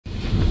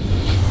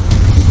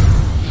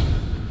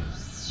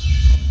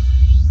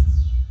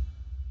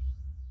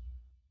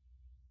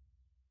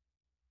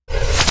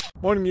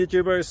Morning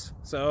YouTubers.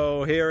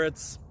 So here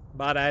it's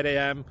about 8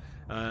 a.m.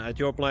 At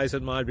your place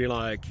it might be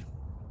like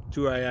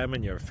 2 a.m.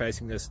 and you're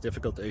facing this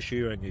difficult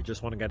issue and you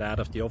just want to get out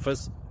of the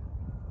office.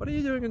 What are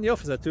you doing in the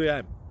office at 2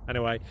 a.m.?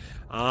 Anyway,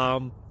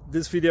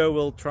 this video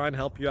will try and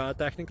help you out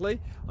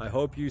technically. I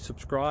hope you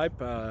subscribe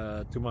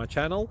to my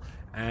channel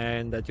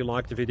and that you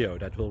like the video.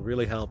 That will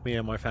really help me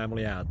and my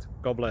family out.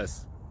 God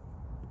bless.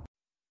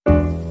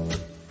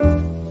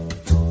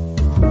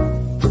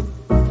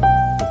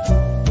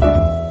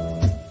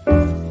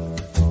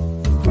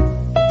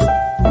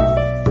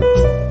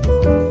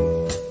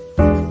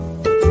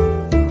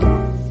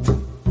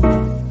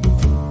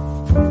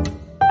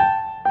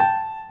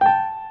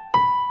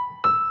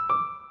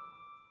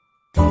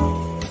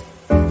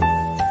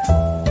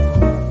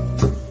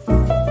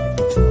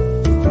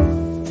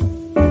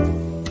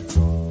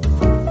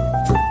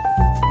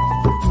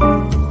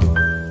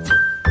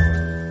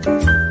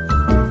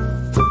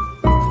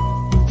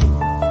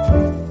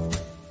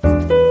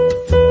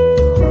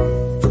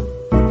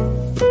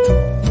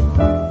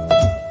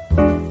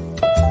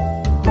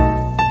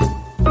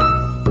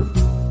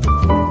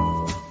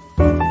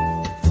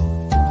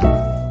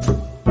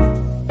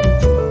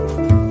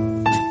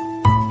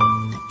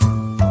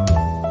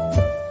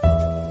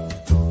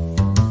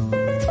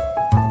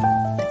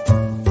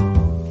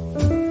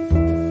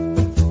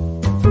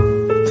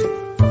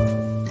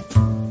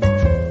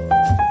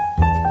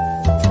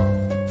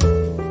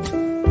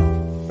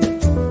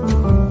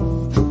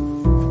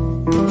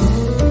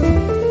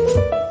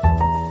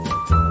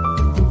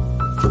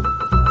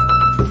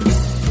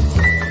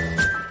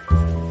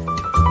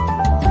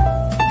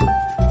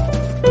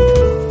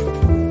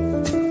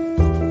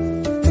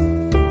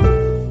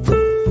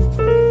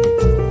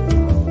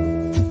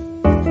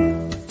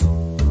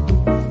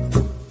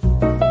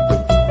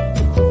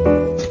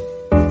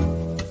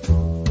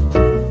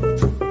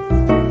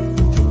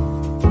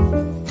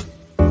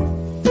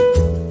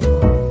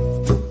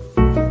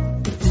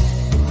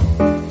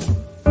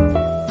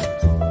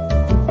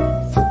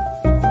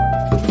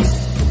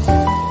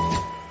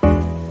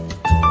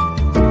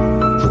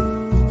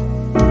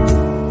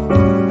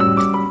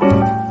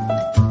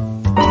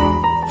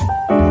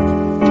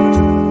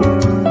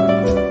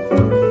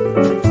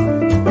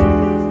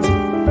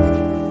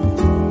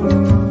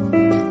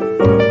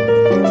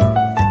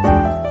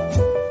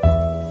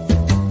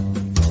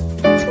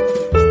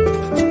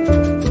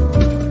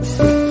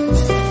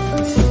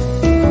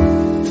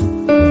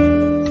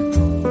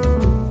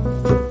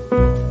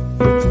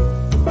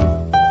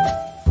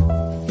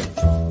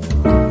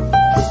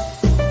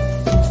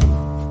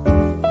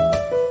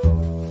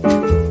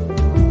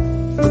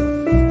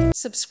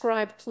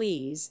 Subscribe,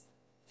 please.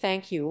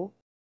 Thank you.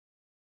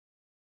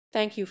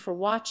 Thank you for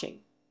watching.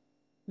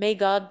 May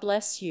God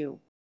bless you.